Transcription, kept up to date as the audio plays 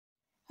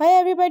Hi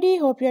everybody,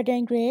 hope you are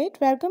doing great.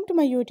 Welcome to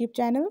my YouTube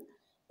channel.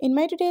 In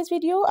my today's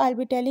video, I'll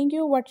be telling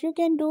you what you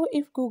can do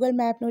if Google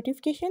Map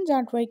notifications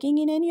aren't working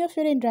in any of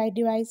your Android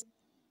device.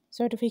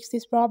 So to fix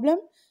this problem,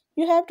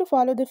 you have to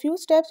follow the few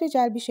steps which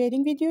I'll be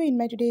sharing with you in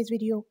my today's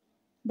video.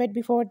 But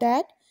before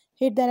that,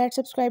 hit the red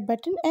subscribe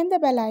button and the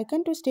bell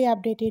icon to stay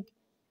updated.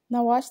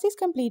 Now watch this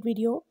complete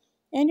video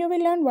and you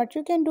will learn what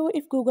you can do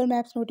if Google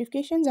Maps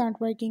notifications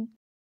aren't working.